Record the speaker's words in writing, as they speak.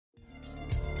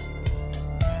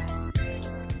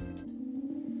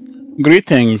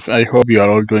Greetings, I hope you are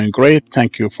all doing great.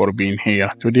 Thank you for being here.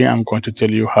 Today I'm going to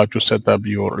tell you how to set up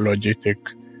your Logitech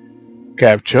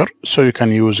Capture so you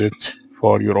can use it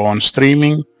for your own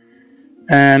streaming.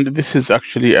 And this is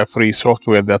actually a free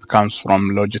software that comes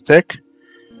from Logitech.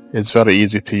 It's very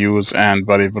easy to use and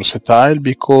very versatile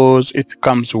because it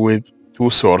comes with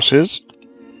two sources.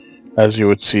 As you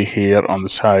would see here on the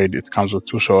side, it comes with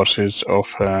two sources of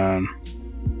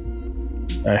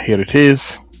here it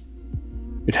is.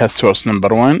 It has source number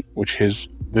 1, which is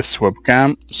this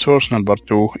webcam. Source number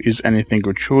 2 is anything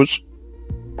you choose.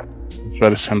 It's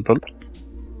very simple.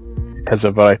 It has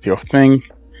a variety of things.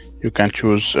 You can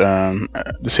choose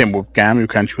the same webcam. You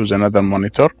can choose another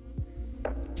monitor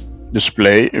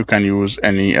display. You can use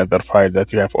any other file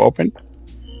that you have opened.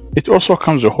 It also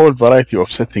comes a whole variety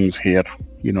of settings here,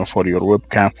 for your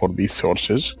webcam for these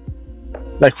sources.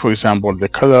 Like for example, the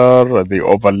color, the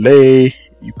overlay.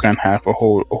 You can have a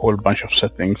whole bunch of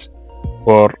settings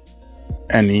for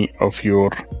any of your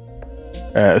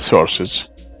sources.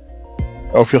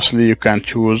 Obviously, you can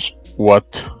choose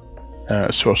what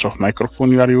source of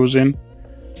microphone you are using.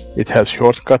 It has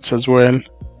shortcuts as well.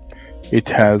 It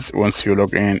has, once you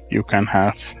log in, you can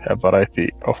have a variety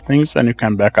of things and you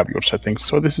can back up your settings.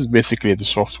 So this is basically the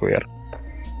software.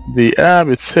 The app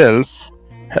itself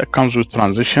comes with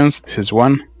transitions. This is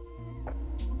one.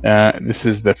 This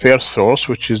is the first source,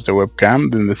 which is the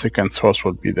webcam. Then the second source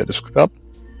will be the desktop,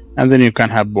 and then you can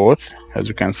have both. As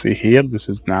you can see here, this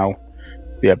is now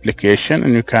the application,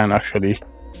 and you can actually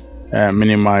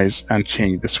minimize and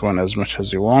change this one as much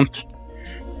as you want.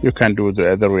 You can do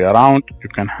the other way around. You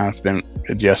can have them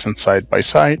adjacent side by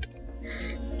side,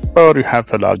 or you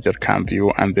have a larger cam view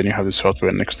and then you have the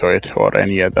software next to it, or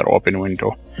any other open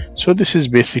window. So this is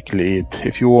basically it.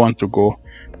 If you want to go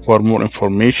for more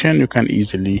information, you can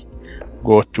easily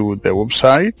go to the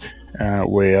website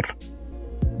where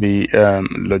the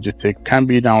Logitech can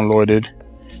be downloaded,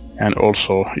 and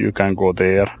also you can go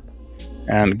there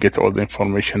and get all the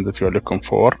information that you are looking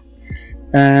for.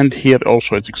 And here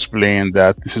also it's explained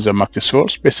that this is a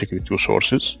multi-source, basically two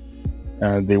sources,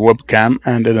 the webcam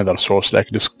and another source like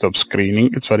desktop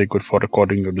screening. It's very good for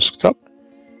recording your desktop.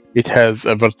 It has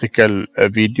a vertical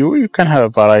video. You can have a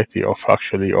variety of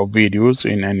videos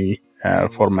in any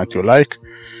format you like.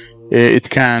 It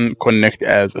can connect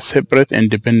as a separate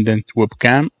independent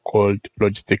webcam called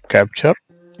Logitech Capture.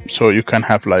 So you can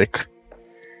have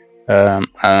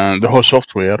the whole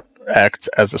software acts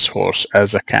as a source,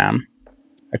 as a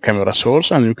camera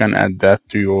source, and you can add that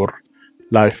to your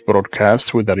live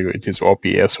broadcast, whether it is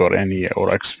OBS or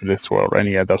Express or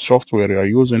any other software you are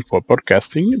using for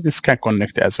broadcasting. This can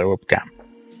connect as a webcam.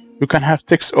 You can have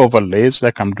text overlays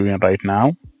like I'm doing right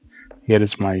now. Here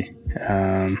is my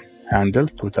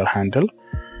Twitter handle,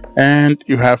 and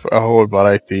you have a whole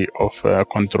variety of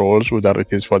controls, whether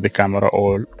it is for the camera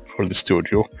or for the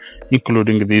studio,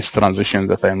 including these transitions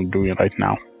that I'm doing right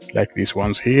now, like these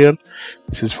ones here.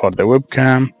 This is for the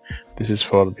webcam, this is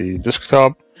for the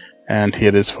desktop, and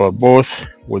here is for both.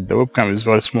 With the webcam is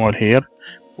very small here,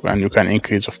 and you can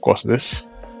increase, of course, this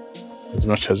as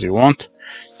much as you want.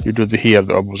 You do the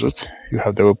opposite. You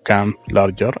have the webcam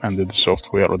larger and the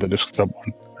software or the desktop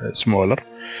smaller.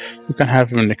 You can have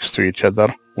them next to each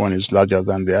other. One is larger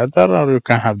than the other, or you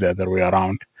can have the other way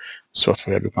around.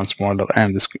 Software becomes smaller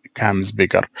and this cam is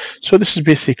bigger. So this is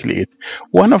basically it.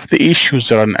 One of the issues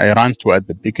that I ran into at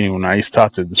the beginning when I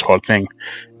started this whole thing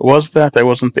was that I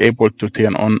wasn't able to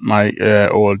turn on my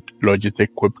old Logitech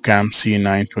Webcam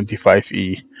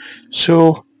C925e.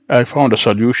 So I found a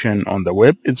solution on the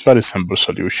web. It's very simple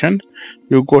solution.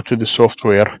 You go to the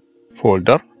software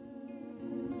folder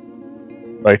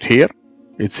right here.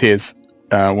 It says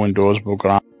Windows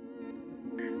Program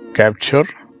Capture,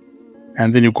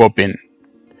 and then you go bin.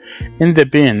 In the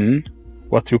bin,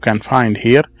 what you can find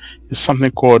here is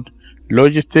something called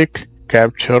Logitech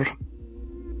Capture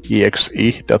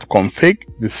exe.config.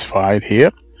 This file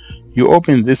here, you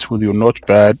open this with your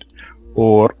notepad,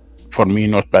 or for me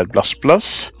Notepad++,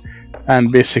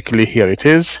 and basically here it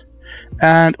is.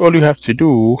 And all you have to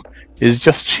do is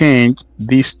just change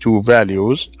these two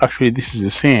values. Actually this is the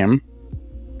same.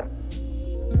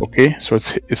 Okay, so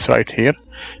it's right here,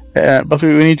 but we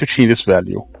need to change this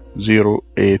value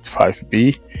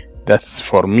 085b. That's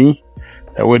for me.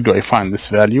 Where do I find this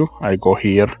value? I go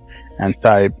here and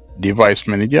type device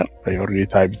manager. I already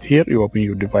typed it here. You open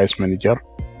your device manager,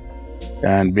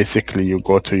 and basically you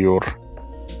go to your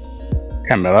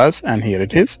cameras, and here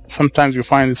it is. Sometimes you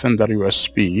find this under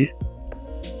USB,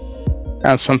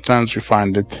 and sometimes you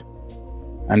find it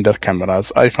under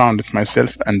cameras. I found it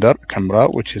myself under camera,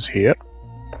 which is here.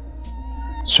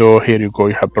 So here you go,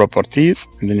 you have properties,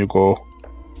 and then you go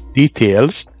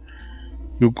details,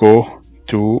 you go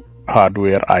to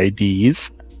Hardware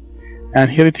Ids, and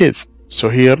here it is. So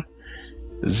here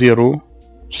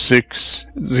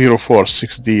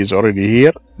 06046D is already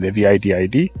here, the VID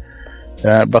ID,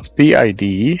 but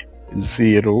PID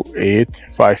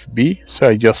 085B, so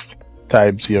I just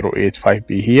type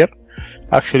 085B here.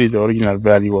 Actually the original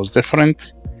value was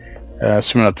different,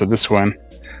 similar to this one,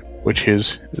 which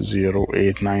is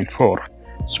 0894.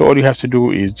 So all you have to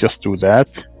do is just do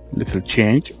that little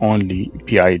change, only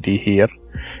PID here,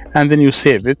 and then you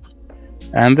save it,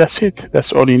 and that's it.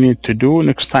 That's all you need to do.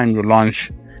 Next time you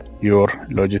launch your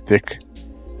Logitech,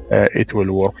 it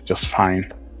will work just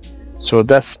fine. So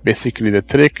that's basically the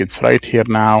trick. It's right here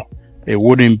now. It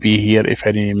wouldn't be here if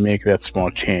I didn't make that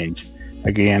small change.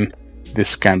 Again,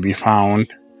 this can be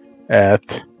found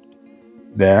at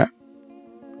the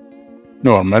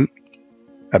normal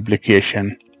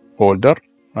application folder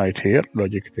right here,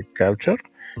 Logitech Capture,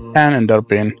 and under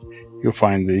bin you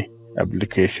find the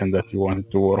application that you want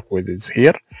to work with is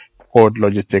here, called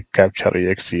Logitech Capture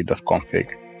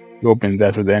exe.config. You open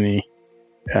that with any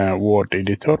word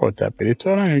editor or tab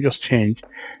editor, and you just change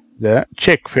the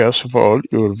check. First of all,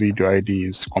 your video ID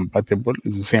is compatible,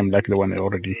 it's the same like the one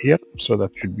already here, so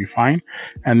that should be fine.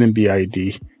 And then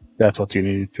BID, that's what you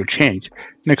need to change.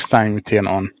 Next time you turn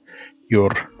on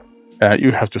your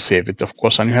you have to save it, of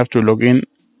course, and you have to log in,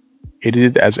 edit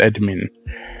it as admin,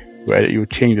 where you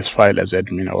change this file as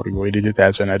admin, or you edit it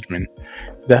as an admin.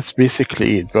 That's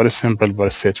basically it. Very simple,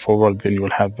 very straightforward. Then you will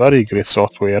have very great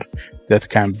software that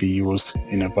can be used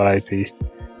in a variety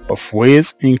of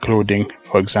ways, including,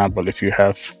 for example, if you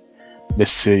have,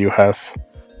 let's say you have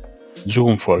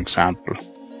Zoom, for example,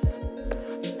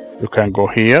 you can go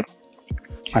here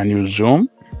and use Zoom.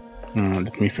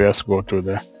 Let me first go to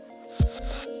the,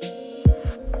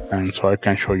 and so I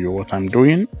can show you what I'm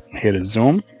doing. Here is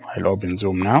Zoom. I'll open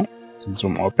Zoom now.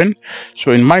 Zoom open.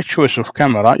 So in my choice of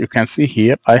camera, you can see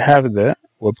here I have the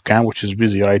webcam, which is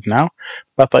busy right now,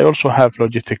 but I also have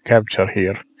Logitech Capture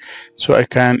here. So I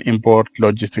can import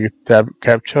Logitech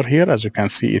Capture here, as you can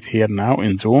see it here now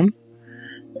in Zoom,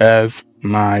 as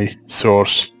my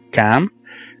source cam.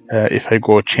 If I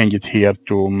go change it here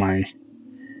to my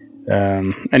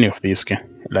any of these,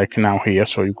 like now here,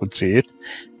 so you could see it.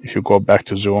 If you go back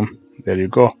to Zoom, there you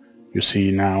go. You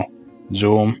see now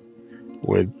Zoom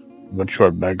with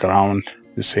virtual background,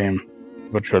 the same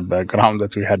virtual background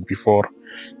that we had before.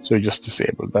 So you just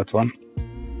disable that one.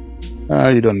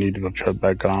 You don't need virtual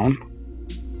background,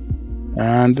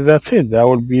 and that's it. That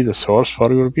will be the source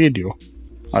for your video,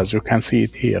 as you can see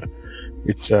it here.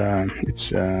 It's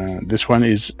this one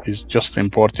is just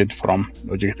imported from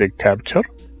Logitech Capture,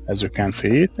 as you can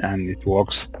see it, and it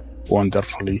works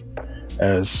wonderfully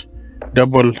as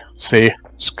double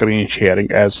screen sharing,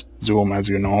 as Zoom, as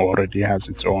you know, already has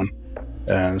its own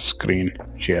screen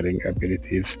sharing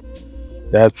abilities.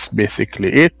 That's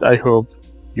basically it. I hope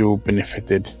you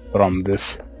benefited from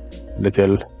this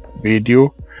little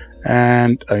video,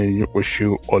 and I wish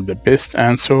you all the best.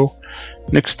 And so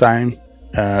next time,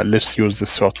 let's use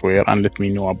this software, and let me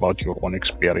know about your own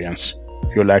experience.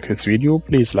 If you like this video,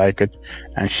 please like it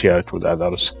and share it with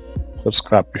others.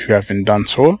 Subscribe if you haven't done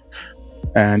so,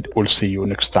 and we'll see you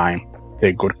next time.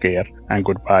 Take good care and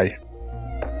goodbye.